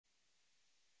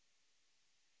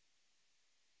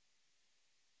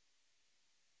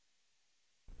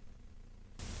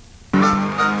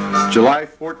July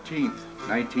 14th,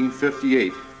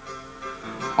 1958.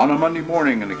 On a Monday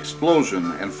morning, an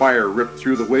explosion and fire ripped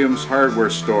through the Williams hardware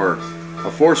store,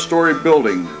 a four-story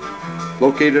building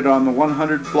located on the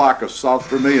 100 block of South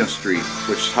Vermilion Street,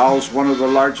 which housed one of the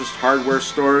largest hardware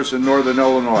stores in northern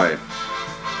Illinois.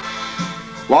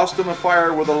 Lost in the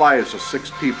fire were the lives of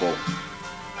 6 people,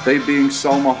 they being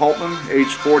Selma Hultman,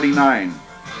 age 49,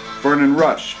 Vernon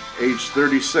Rush, age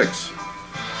 36,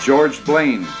 George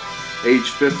Blaine,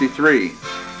 age 53,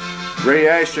 Ray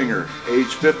Ashinger,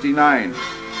 age 59,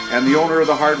 and the owner of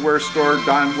the hardware store,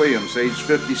 Don Williams, age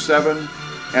 57,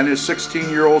 and his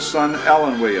 16-year-old son,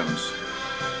 Alan Williams.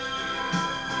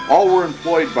 All were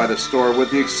employed by the store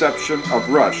with the exception of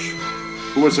Rush,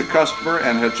 who was a customer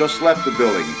and had just left the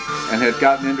building and had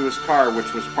gotten into his car,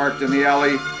 which was parked in the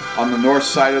alley on the north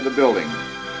side of the building.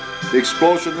 The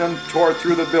explosion then tore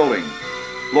through the building,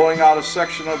 blowing out a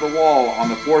section of the wall on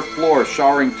the 4th floor,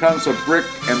 showering tons of brick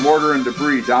and mortar and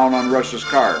debris down on Rush's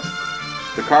car.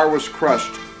 The car was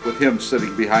crushed with him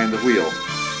sitting behind the wheel.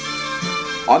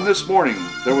 On this morning,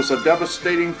 there was a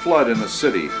devastating flood in the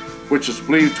city, which is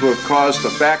believed to have caused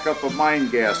a backup of mine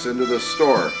gas into the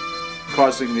store,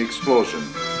 causing the explosion.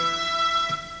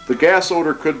 The gas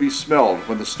odor could be smelled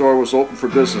when the store was open for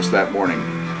business that morning,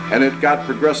 and it got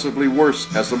progressively worse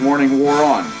as the morning wore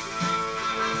on.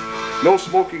 No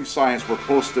smoking signs were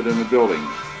posted in the building,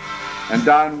 and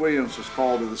Don Williams was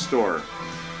called to the store.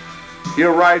 He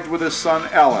arrived with his son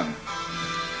Alan.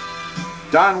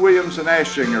 Don Williams and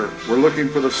Ashinger were looking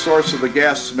for the source of the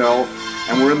gas smell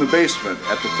and were in the basement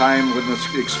at the time when the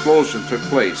explosion took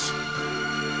place.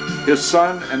 His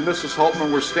son and Mrs.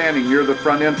 Hultman were standing near the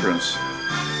front entrance.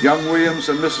 Young Williams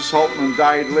and Mrs. Hultman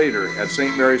died later at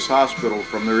St. Mary's Hospital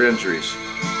from their injuries.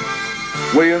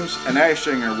 Williams and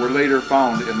Ashinger were later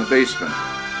found in the basement.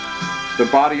 The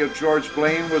body of George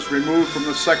Blaine was removed from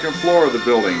the 2nd floor of the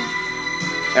building.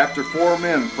 After 4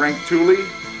 men, Frank Tooley,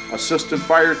 Assistant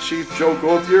Fire Chief Joe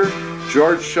Gauthier,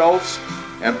 George Schultz,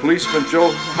 and Policeman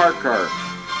Joe Harkar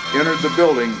entered the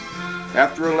building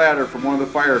after a ladder from one of the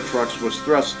fire trucks was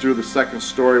thrust through the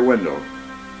 2nd-story window.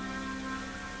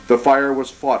 The fire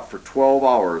was fought for 12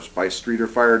 hours by Streator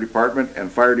Fire Department and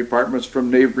fire departments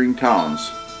from neighboring towns.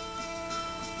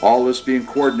 All this being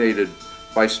coordinated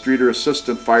by Streator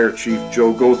Assistant Fire Chief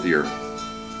Joe Gauthier.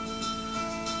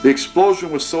 The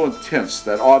explosion was so intense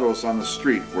that autos on the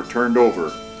street were turned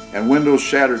over and windows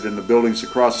shattered in the buildings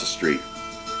across the street.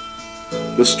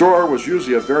 The store was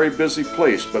usually a very busy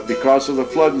place, but because of the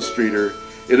flood in Streator,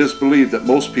 it is believed that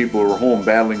most people were home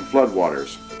battling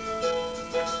floodwaters.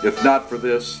 If not for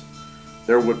this,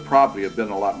 there would probably have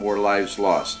been a lot more lives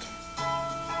lost.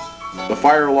 The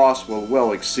fire loss will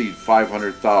well exceed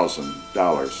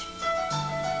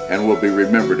 $500,000 and will be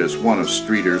remembered as one of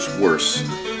Streator's worst.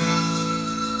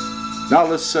 Now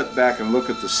let's sit back and look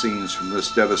at the scenes from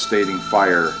this devastating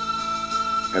fire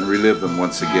and relive them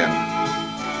once again.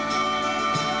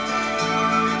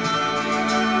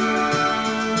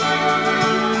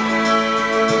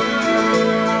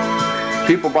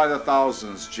 People by the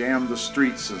thousands jammed the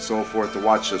streets and so forth to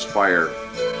watch this fire.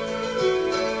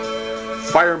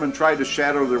 Firemen tried to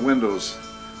shatter their windows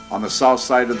on the south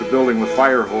side of the building with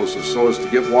fire hoses so as to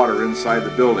get water inside the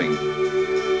building,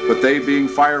 but they, being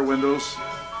fire windows,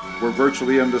 were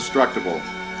virtually indestructible.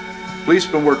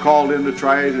 Policemen were called in to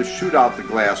try to shoot out the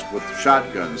glass with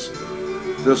shotguns.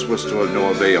 This was to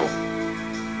no avail.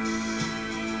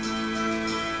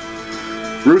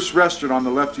 Bruce Restaurant on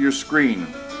the left of your screen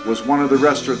was one of the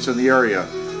restaurants in the area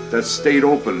that stayed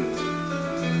open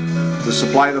to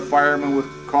supply the firemen with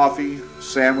coffee,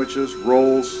 sandwiches,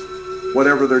 rolls,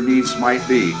 whatever their needs might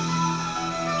be.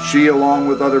 She, along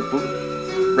with other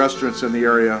restaurants in the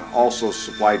area, also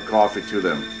supplied coffee to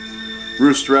them.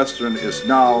 Bruce Restaurant is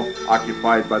now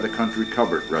occupied by the Country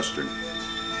Cupboard Restaurant.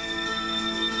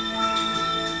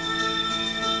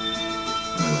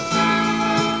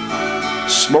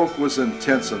 Smoke was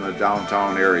intense in the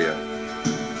downtown area.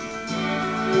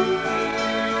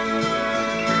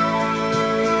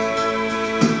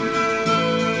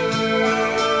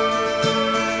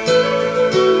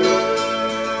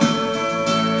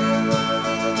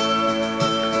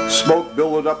 Smoke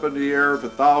billowed up in the air for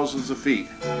thousands of feet.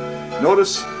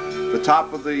 Notice the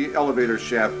top of the elevator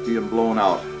shaft being blown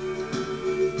out.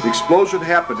 The explosion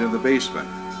happened in the basement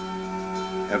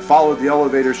and followed the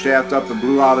elevator shaft up and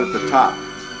blew out at the top.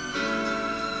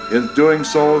 In doing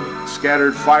so,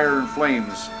 scattered fire and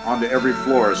flames onto every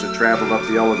floor as it traveled up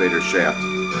the elevator shaft.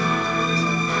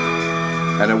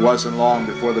 And it wasn't long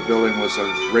before the building was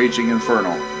a raging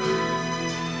inferno.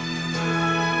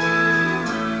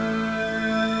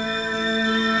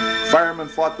 Firemen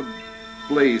fought the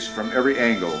blaze from every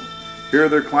angle, Here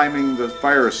they're climbing the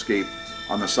fire escape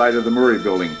on the side of the Murray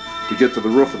building to get to the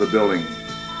roof of the building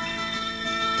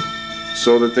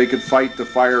so that they could fight the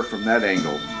fire from that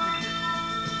angle.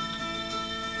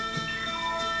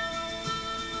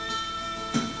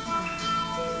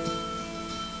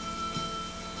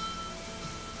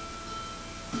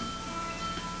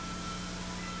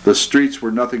 The streets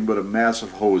were nothing but a mass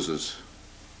of hoses.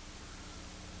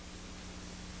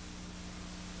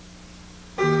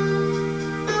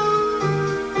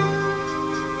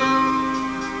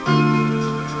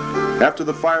 After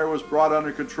the fire was brought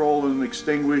under control and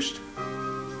extinguished,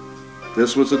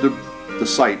 this was the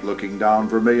site looking down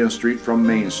Vermilion Street from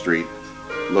Main Street,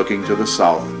 looking to the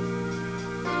south.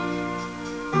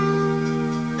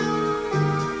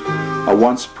 A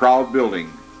once proud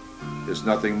building is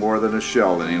nothing more than a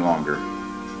shell any longer.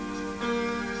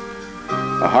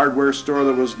 A hardware store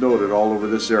that was noted all over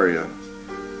this area,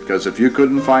 because if you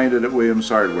couldn't find it at Williams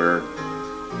Hardware,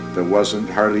 there wasn't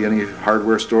hardly any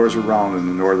hardware stores around in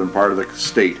the northern part of the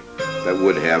state that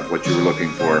would have what you were looking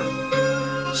for.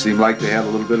 Seemed like they had a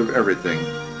little bit of everything.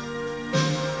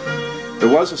 There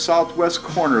was a southwest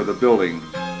corner of the building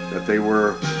that they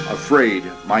were afraid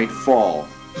might fall.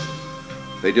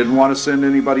 They didn't want to send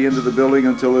anybody into the building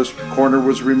until this corner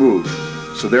was removed.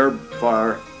 So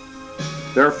therefore,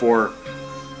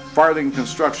 Farthing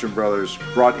Construction Brothers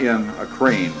brought in a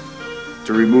crane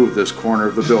to remove this corner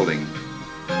of the building.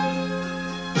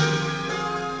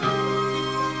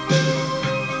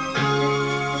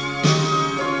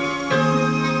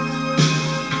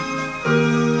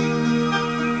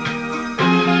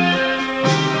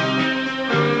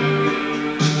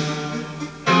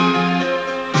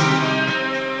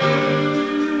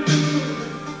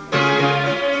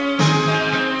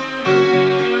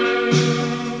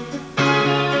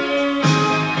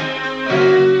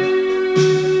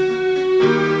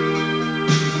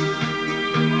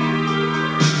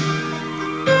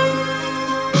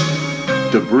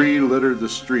 Debris littered the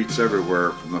streets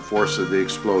everywhere from the force of the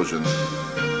explosion.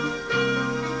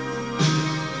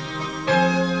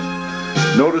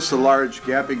 Notice the large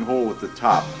gaping hole at the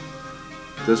top.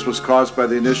 This was caused by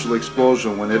the initial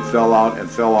explosion when it fell out and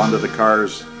fell onto the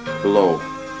cars below.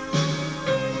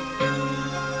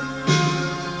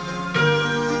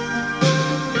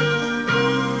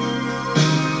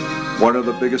 One of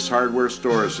the biggest hardware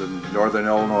stores in northern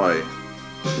Illinois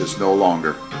is no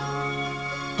longer.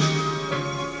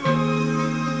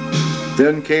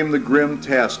 Then came the grim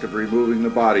task of removing the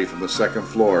body from the second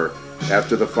floor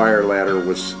after the fire ladder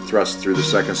was thrust through the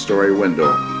second-story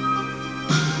window.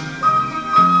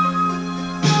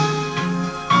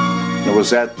 It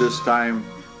was at this time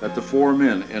that the four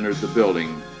men entered the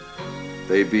building,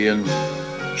 they being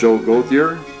Joe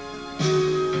Gauthier,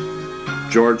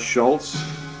 George Schultz,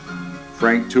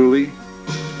 Frank Tooley,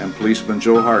 and policeman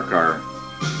Joe Harkar.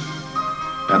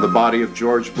 And the body of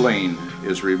George Blaine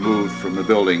is removed from the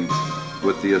building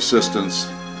with the assistance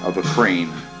of a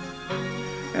crane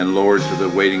and lowered to the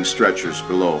waiting stretchers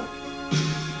below.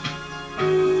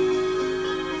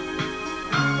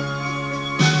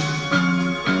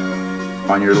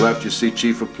 On your left you see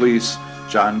Chief of Police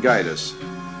John Gaitis.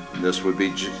 This would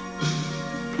be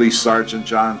Police Sergeant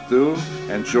John Thu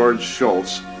and George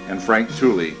Schultz and Frank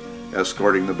Tooley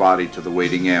escorting the body to the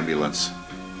waiting ambulance.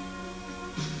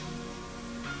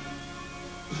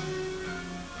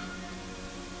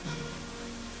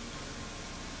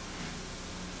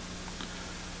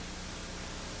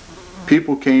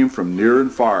 People came from near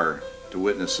and far to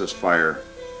witness this fire.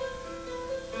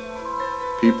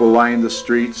 People lined the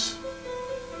streets.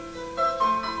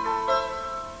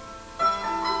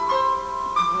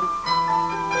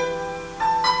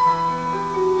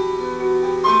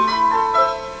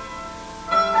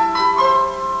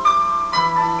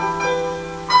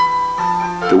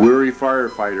 The weary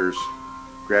firefighters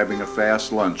grabbing a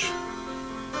fast lunch.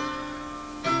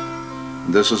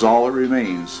 And this is all that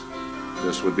remains.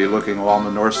 This would be looking along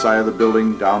the north side of the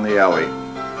building down the alley.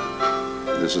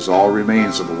 This is all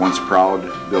remains of the once proud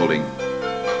building.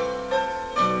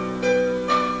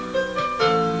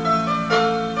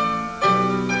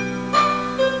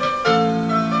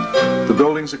 The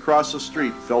buildings across the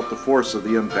street felt the force of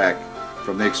the impact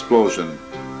from the explosion.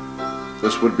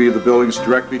 This would be the buildings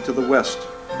directly to the west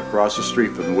across the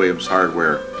street from the Williams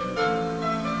Hardware.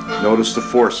 Notice the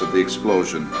force of the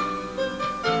explosion.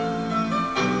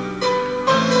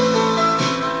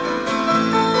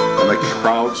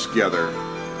 Crowds together.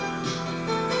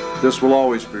 This will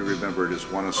always be remembered as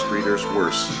one of Streator's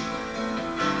worst.